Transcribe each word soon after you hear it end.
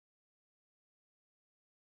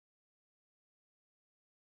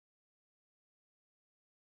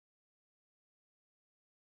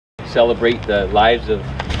celebrate the lives of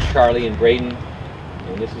Charlie and Braden,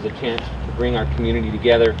 and this is a chance to bring our community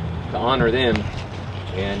together to honor them,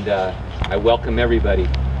 and I welcome everybody.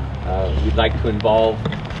 We'd like to involve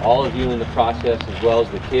all of you in the process as well as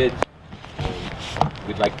the kids.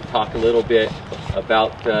 We'd like to talk a little bit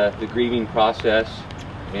about the grieving process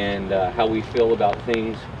and how we feel about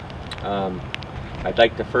things. I'd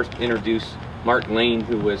like to first introduce Mark Lane,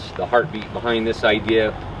 who was the heartbeat behind this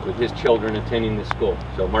idea with his children attending the school.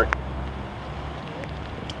 So Mark.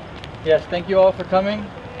 Yes, thank you all for coming.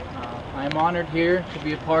 I am honored here to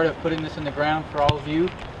be a part of putting this in the ground for all of you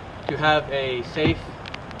to have a safe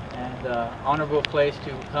and honorable place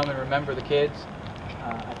to come and remember the kids.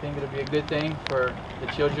 I think it'll be a good thing for the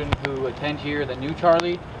children who attend here that knew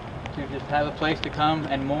Charlie to just have a place to come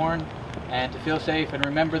and mourn and to feel safe and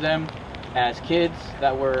remember them as kids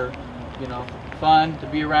that were, you know, fun to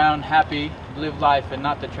be around, happy, live life, and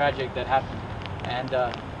not the tragic that happened. And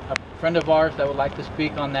a friend of ours that would like to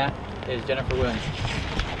speak on that is Jennifer Williams.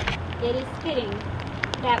 It is fitting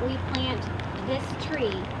that we plant this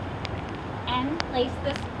tree and place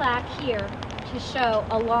this plaque here to show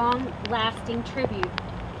a long-lasting tribute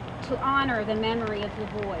to honor the memory of the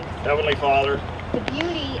boys. Heavenly Father, the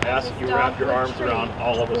beauty ask of you this wrap your dogwood arms tree around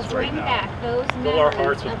all of us will right bring now. back those Fill our memories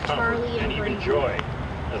hearts with of comfort Charlie and even Braden. joy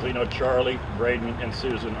as we know Charlie, Braden, and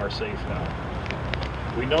Susan are safe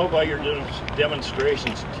now. We know by your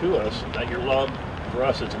demonstrations to us that your love for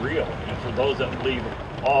us is real, and for those that believe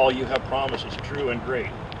all you have promised is true and great.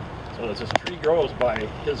 So as this tree grows by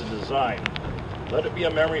his design, let it be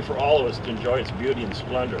a memory for all of us to enjoy its beauty and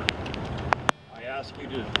splendor. I ask you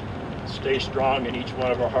to stay strong in each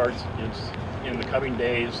one of our hearts in the coming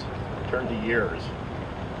days, turn to years.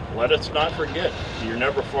 Let us not forget that you're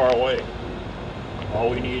never far away. All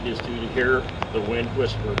we need is to hear the wind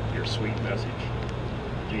whisper your sweet message.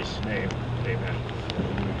 In Jesus' name, amen.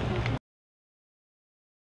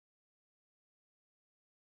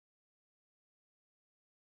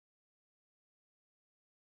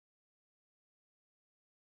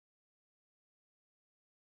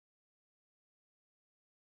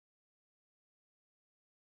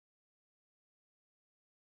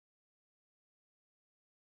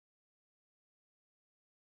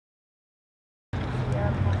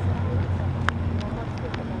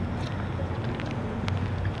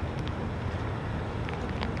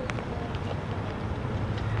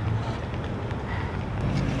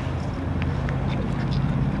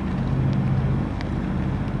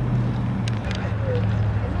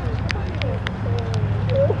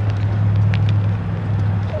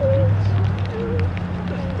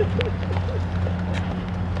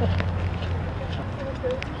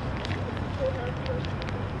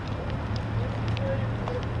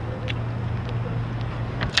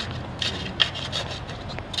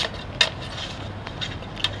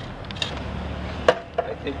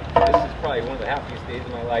 I think this is probably one of the happiest days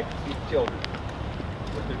of my life to see the children,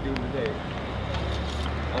 what they're doing today.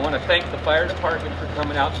 I want to thank the fire department for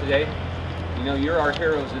coming out today. You know, you're our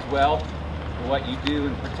heroes as well for what you do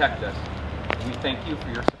and protect us. And we thank you for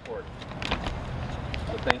your support.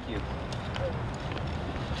 So thank you.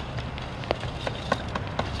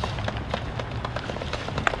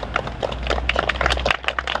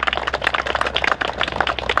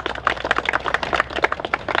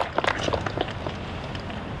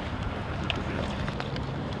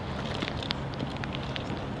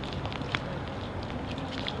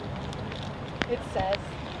 It says,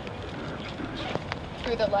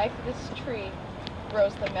 through the life of this tree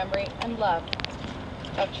grows the memory and love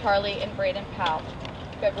of Charlie and Braden Powell,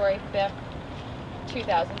 February 5th,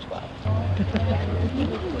 2012. It's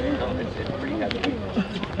pretty heavy.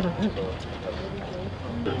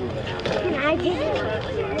 I did.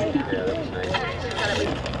 Yeah, that was nice.